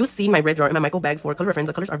 Well, you see my red drawer in my Michael bag for color reference.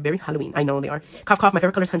 The colors are very Halloween. I know they are. Cough, cough. My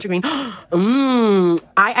favorite color is hunter green.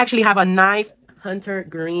 I actually have a nice hunter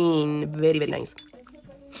green. Very, very nice.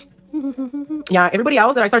 Yeah, everybody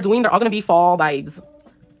else that I start doing, they're all gonna be fall vibes.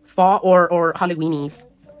 Fall or Halloweenies.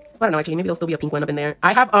 I don't know, actually, maybe there'll still be a pink one up in there.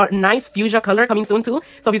 I have a nice fuchsia color coming soon too.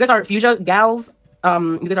 So if you guys are fuchsia gals,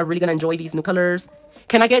 you guys are really gonna enjoy these new colors.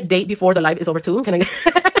 Can I get date before the live is over too? Can I get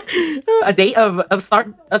a date of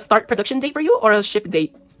start production date for you or a ship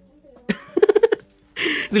date?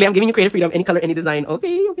 Zulia, I'm giving you creative freedom, any color, any design.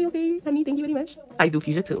 Okay, honey, thank you very much. I do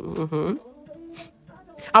fuchsia too.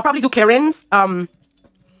 I'll probably do Karen's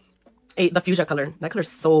the fuchsia color. That color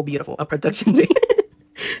is so beautiful. A production date.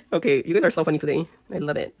 Okay, you guys are so funny today. I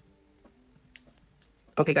love it.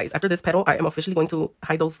 Okay, guys, after this petal, I am officially going to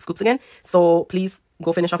hide those scoops again. So please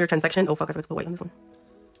go finish off your transaction. Oh, fuck, I forgot to put white on this one.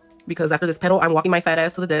 Because after this petal, I'm walking my fat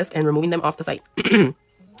ass to the desk and removing them off the site.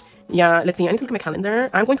 Yeah, let's see. I need to look at my calendar.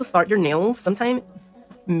 I'm going to start your nails sometime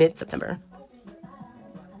mid-September.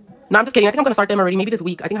 No, I'm just kidding. I think I'm going to start them already. Maybe this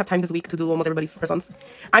week. I think I have time this week to do almost everybody's persons.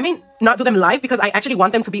 I mean, not do them live because I actually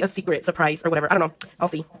want them to be a secret surprise or whatever. I don't know. I'll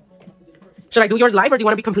see. Should I do yours live or do you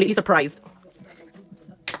want to be completely surprised?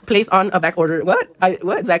 Place on a back order. What?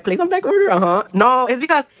 What? Zach, place on back order? No, it's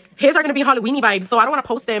because his are going to be Halloweeny vibes. So I don't want to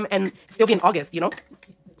post them and still be in August, you know?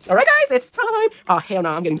 All right, guys, it's time. Oh, hell no,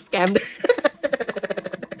 I'm getting scammed.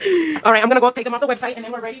 All right, I'm going to go take them off the website and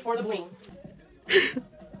then we're ready for the bling.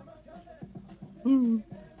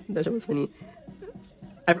 That shit was funny.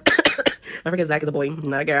 I forget Zach is a boy,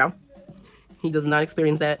 not a girl. He does not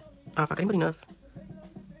experience that. Oh, fuck, I didn't put enough.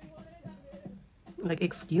 Like,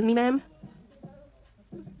 excuse me, ma'am?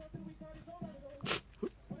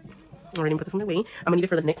 Alright, I'm gonna put this in the way. I'm gonna need it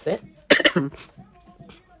for the next set.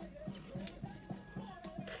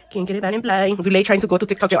 Can't get it bad and play. Zulay trying to go to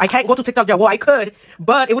TikTok jail. I can't go to TikTok jail. Well, I could,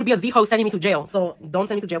 but it would be a Z-host sending me to jail. So don't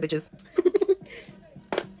send me to jail, bitches.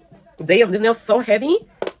 Damn, this nail's so heavy.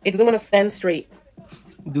 It doesn't want to stand straight.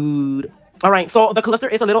 Dude. Alright, so the cluster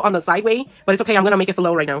is a little on the sideway, but it's okay. I'm gonna make it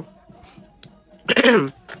flow right now.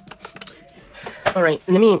 Alright,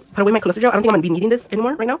 let me put away my cluster gel. I don't think I'm gonna be needing this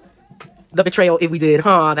anymore right now. The betrayal, if we did.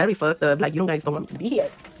 That'd be fucked up. Like, you guys don't want me to be here.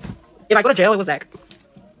 If I go to jail, it was Zach.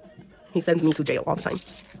 He sends me to jail all the time.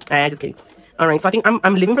 Just kidding. Alright, so I think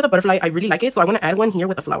I'm living for the butterfly. I really like it, so I want to add one here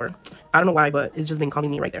with a flower. I don't know why, but it's just been calling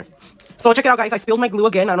me right there. So check it out, guys. I spilled my glue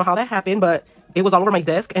again. I don't know how that happened, but it was all over my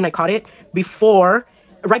desk, and I caught it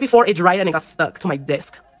right before it dried and it got stuck to my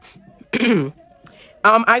desk. I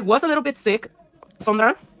was a little bit sick,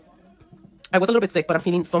 Sondra. I was a little bit sick, but I'm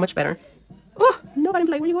feeling so much better. Oh, no,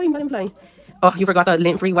 Buttonfly. Where are you going, Buttonfly? Oh, you forgot the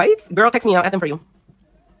lint-free whites? Girl, text me. I'll add them for you.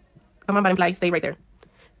 Come on, Buttonfly. Stay right there.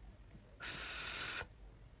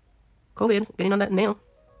 COVID. Getting on that nail.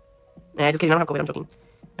 Just kidding. I don't have COVID. I'm joking.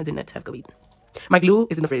 I did not have COVID. My glue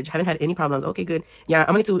is in the fridge. Haven't had any problems. Okay, good. Yeah,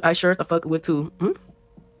 I'm going to... I sure the fuck would too.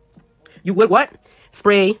 You would what?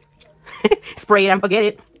 Spray. Spray it and forget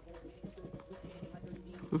it.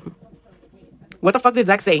 What the fuck did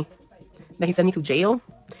Zach say? That he sent me to jail?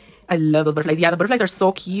 I love those butterflies. Yeah, the butterflies are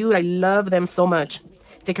so cute. I love them so much.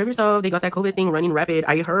 Take care of yourself. They got that COVID thing running rapid.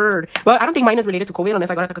 I heard. Well, I don't think mine is related to COVID unless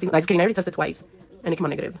I got it at the casino. I just kidding. I already tested twice. And it came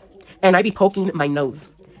out negative. And I be poking my nose.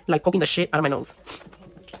 Like poking the shit out of my nose.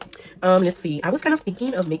 Let's see. I was kind of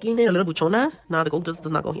thinking of making it a little buchona. No, the gold just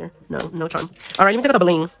does not go here. No, no charm. Alright, let me take out the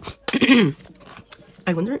bling.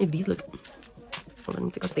 I wonder if these look... Hold on, let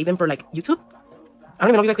me take out, save them for like YouTube. I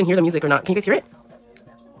don't even know if you guys can hear the music or not. Can you guys hear it?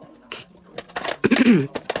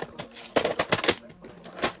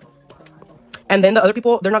 And then the other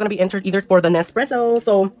people, they're not going to be entered either for the Nespresso.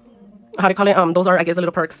 So, how do you call it? Those are, I guess, the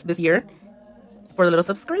little perks this year for the little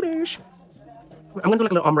subscribers. I'm going to do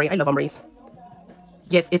like a little ombre. I love ombres.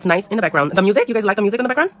 Yes, it's nice in the background. The music, you guys like the music in the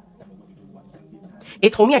background?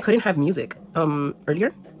 It told me I couldn't have music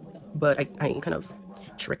earlier, but I kind of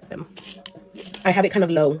tricked them. I have it kind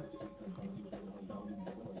of low.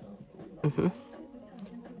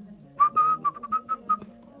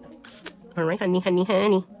 All right, honey, honey,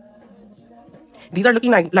 honey. These are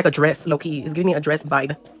looking like a dress, low-key. It's giving me a dress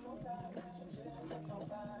vibe.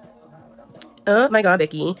 Oh my god,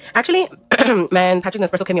 Becky. Actually, man,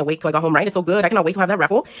 Patrick's Nespresso kept me awake till I got home, right? It's so good. I cannot wait to have that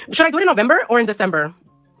raffle. Should I do it in November or in December?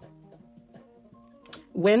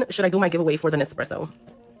 When should I do my giveaway for the Nespresso?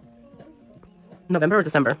 November or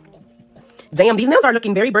December. Damn, these nails are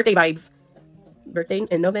looking very birthday vibes. Birthday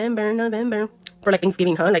in November. For like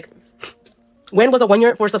Thanksgiving, huh? Like, when was a 1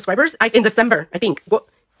 year for subscribers? In December, I think. What,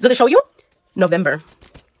 does it show you? November.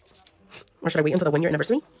 Or should I wait until the 1 year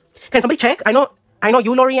anniversary? Can somebody check? I know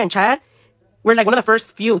you, Lori, and Chad were like one of the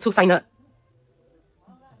first few to sign up.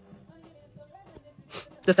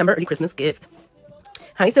 December early Christmas gift.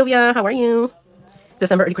 Hi, Sylvia. How are you?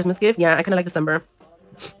 December early Christmas gift. Yeah, I kind of like December.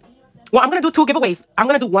 Well, I'm going to do 2 giveaways. I'm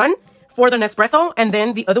going to do one for the Nespresso, and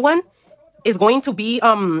then the other one is going to be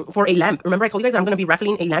for a lamp. Remember I told you guys that I'm going to be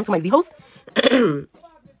raffling a lamp to my Z-host?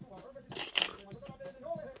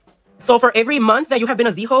 So for every month that you have been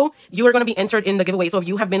a Z-ho, you are going to be entered in the giveaway. So if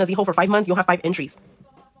you have been a Z-ho for 5 months, you'll have 5 entries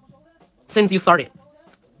since you started.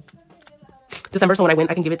 December, so when I win,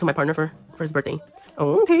 I can give it to my partner for his birthday.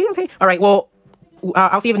 Oh, okay. All right, well,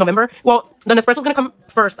 I'll see you in November. Well, the Nespresso's going to come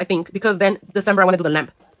first, I think, because then December I want to do the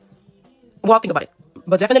lamp. Well, I'll think about it.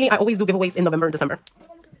 But definitely, I always do giveaways in November and December.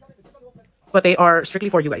 But they are strictly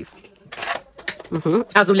for you guys.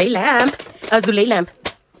 Azulé lamp. Azulé lamp.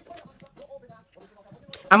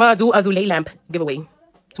 I'm going to do Azulé lamp giveaway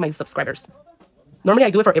to my subscribers. Normally, I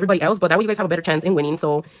do it for everybody else, but that way you guys have a better chance in winning.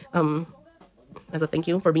 So, as a thank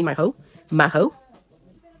you for being my hoe. My hoe.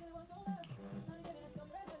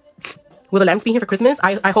 Will the lamps be here for Christmas?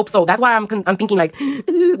 I hope so. That's why I'm thinking like,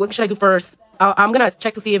 what should I do first? I'm going to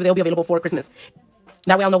check to see if they'll be available for Christmas.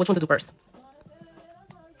 That way I'll know which one to do first.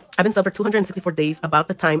 I've been sub for 264 days. About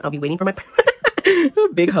the time I'll be waiting for my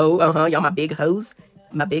big hoe. Y'all my big hoes.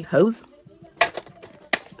 My big hoes.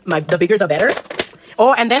 The bigger the better.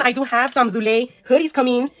 Oh, and then I do have some Zulay hoodies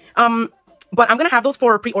coming. But I'm going to have those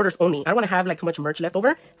for pre-orders only. I don't want to have like too much merch left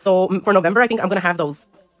over. So for November, I think I'm going to have those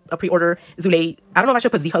a pre-order Zulay. I don't know if I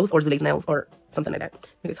should put Z-Hoes or Zulay's nails or something like that.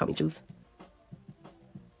 You guys help me choose.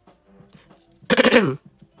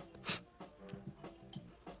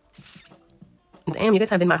 Damn, you guys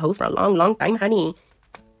have been my host for a long time, honey.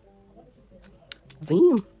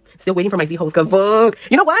 Damn. Still waiting for my Z-Hoes. Fuck.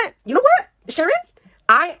 You know what? Sharon?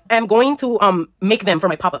 I am going to make them for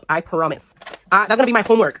my pop-up. I promise. That's going to be my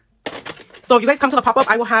homework. So if you guys come to the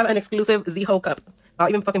pop-up, I will have an exclusive Z-Ho cup. I'll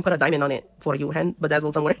even fucking put a diamond on it for you, and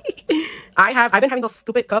bedazzled somewhere. I've been having those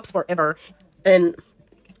stupid cups forever, and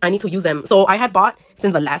I need to use them. So I had bought,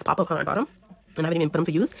 since the last pop-up, I bought them, and I haven't even put them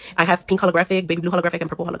to use. I have pink holographic, baby blue holographic, and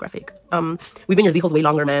purple holographic. We've been your Z-Hos way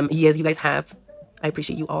longer, ma'am. Yes, you guys have. I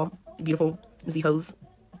appreciate you all. Beautiful Z-Hos.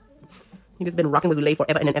 You guys have been rocking with Zulay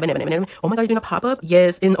forever and ever. Oh my god, you're doing a pop-up?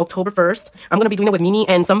 Yes, in October 1st. I'm going to be doing it with Mimi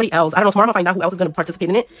and somebody else. I don't know, tomorrow I'm going to find out who else is going to participate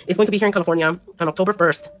in it. It's going to be here in California on October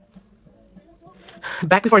 1st.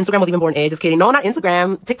 Back before Instagram was even born. Just kidding. No, not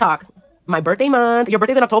Instagram. TikTok. My birthday month. Your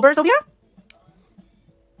birthday's in October, Sylvia?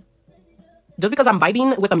 Just because I'm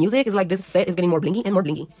vibing with the music, is like this set is getting more blingy and more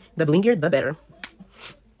blingy. The blingier, the better.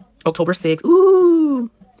 October 6th. Ooh.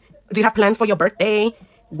 Do you have plans for your birthday?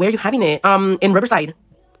 Where are you having it? In Riverside.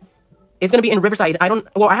 It's going to be in Riverside. I have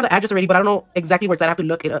the address already, but I don't know exactly where it's at. I have to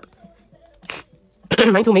look it up.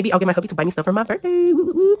 Mine too. Maybe I'll get my hubby to buy me stuff for my birthday. I'm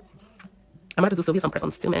going to have to do Sylvia some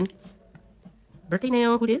press-ons too, man. Birthday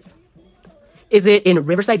nail. Who it is? Is it in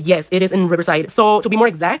Riverside? Yes, it is in Riverside. So to be more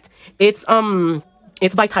exact, it's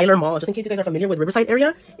by Tyler Mall. Just in case you guys are familiar with Riverside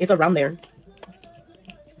area, it's around there.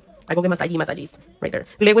 I go get massages right there.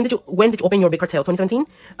 When did you open your big cartel? 2017.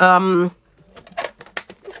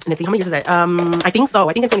 Let's see, how many years is that? I think so.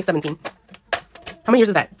 I think in 2017. How many years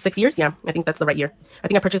is that? 6 years? Yeah, I think that's the right year. I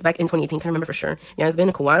think I purchased back in 2018. Can't remember for sure. Yeah, it's been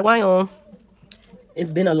a quite a while.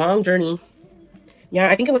 It's been a long journey. Yeah,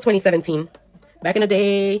 I think it was 2017. Back in the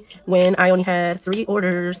day when I only had 3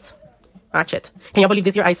 orders. Ah, shit. Can y'all believe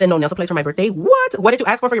this year I sent no nail supplies for my birthday? What? What did you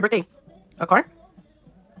ask for your birthday? A car?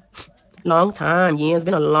 Long time. Yeah, it's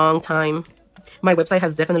been a long time. My website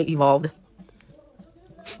has definitely evolved.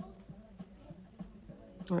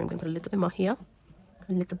 All right, I'm going to put a little bit more here.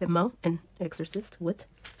 A little bit more. And exorcist. What?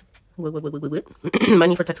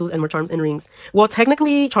 Money for tattoos and more charms and rings. Well,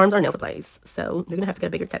 technically, charms are nail supplies. So, you're going to have to get a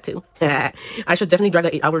bigger tattoo. I should definitely drive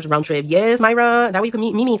the 8 hours round trip. Yes, Myra. That way you can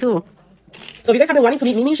meet Mimi, too. So, if you guys have been wanting to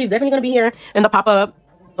meet Mimi, she's definitely going to be here in the pop-up.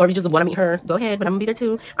 Or if you just want to meet her, go ahead. But I'm going to be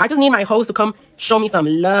there, too. I just need my host to come show me some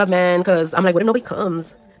love, man. Because I'm like, what if nobody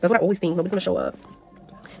comes? That's what I always think. Nobody's going to show up.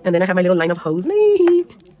 And then I have my little line of hoes.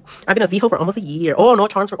 I've been a Z-Ho for almost a year. Oh, no,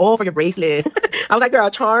 charms for your bracelet. I was like, girl,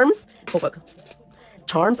 charms. Oh, fuck.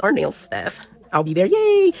 Charms are nail stuff. I'll be there.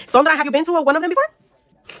 Yay. Sandra, have you been to one of them before?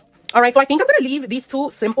 All right, so I think I'm going to leave these 2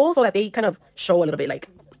 simple so that they kind of show a little bit, like,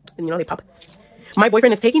 you know, they pop. My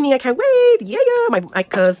boyfriend is taking me. I can't wait. Yeah.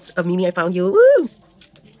 Because of Mimi, I found you. Woo.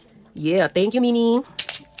 Yeah, thank you, Mimi.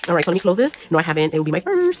 All right, so let me close this. No, I haven't. It will be my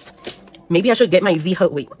first. Maybe I should get my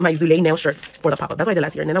my Zule nail shirts for the pop-up. That's what I did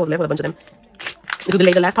last year, and then I was left with a bunch of them.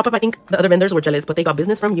 Zule, the last pop-up, I think the other vendors were jealous, but they got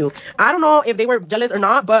business from you. I don't know if they were jealous or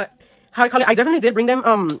not, but how to call it, I definitely did bring them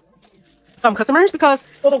some customers, because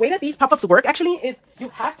so the way that these pop-ups work actually is you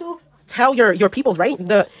have to tell your peoples, right?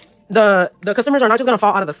 The customers are not just gonna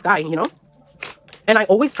fall out of the sky, you know. And I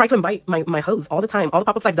always try to invite my hoes all the time. All the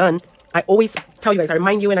pop-ups I've done, I always tell you guys, I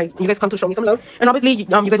remind you, and you guys come to show me some love. And obviously, you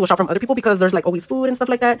guys will shop from other people because there's like always food and stuff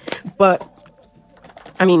like that. But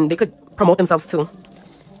I mean, they could promote themselves too.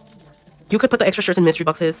 You could put the extra shirts in mystery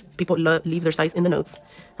boxes. People leave their size in the notes.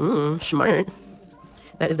 Smart.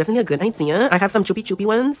 That is definitely a good idea. I have some choopy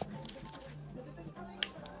ones.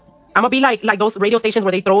 I'm gonna be like those radio stations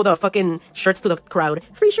where they throw the fucking shirts to the crowd.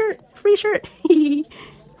 Free shirt, free shirt.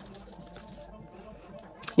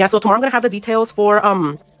 Yeah, so tomorrow I'm gonna have the details for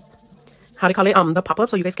how to call it, the pop-up,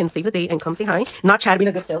 so you guys can save the date and come say hi. Not Chad being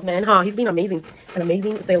a good salesman, huh? He's been amazing, an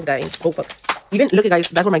amazing sales guy. Oh fuck. Even look at guys,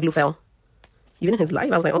 that's where my glue fell. Even in his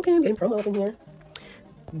life, I was like, okay, I'm getting promo up in here.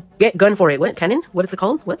 Get gun for it. What? Canon? What is it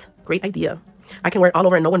called? What? Great idea. I can wear it all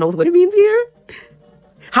over and no one knows what it means here.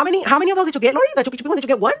 How many of those did you get, Lori? That choopy one? Did you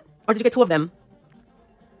get one? Or did you get two of them?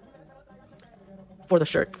 For the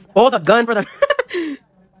shirt. Oh, the gun for the...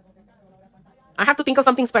 I have to think of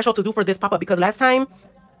something special to do for this pop-up, because last time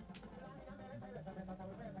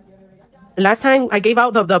I gave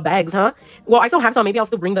out the bags, huh? Well, I still have some. Maybe I'll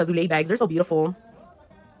still bring the Zule bags. They're so beautiful.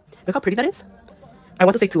 Look how pretty that is. I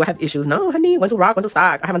want to say two. I have issues. No, honey. One to rock, one to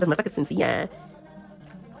stock. I haven't as much like a sincere.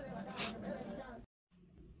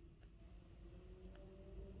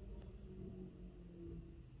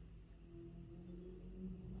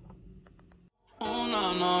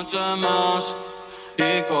 Una noche más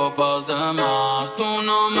y copas de más. Tú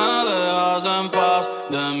no me dejas en paz.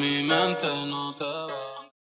 De mi mente no te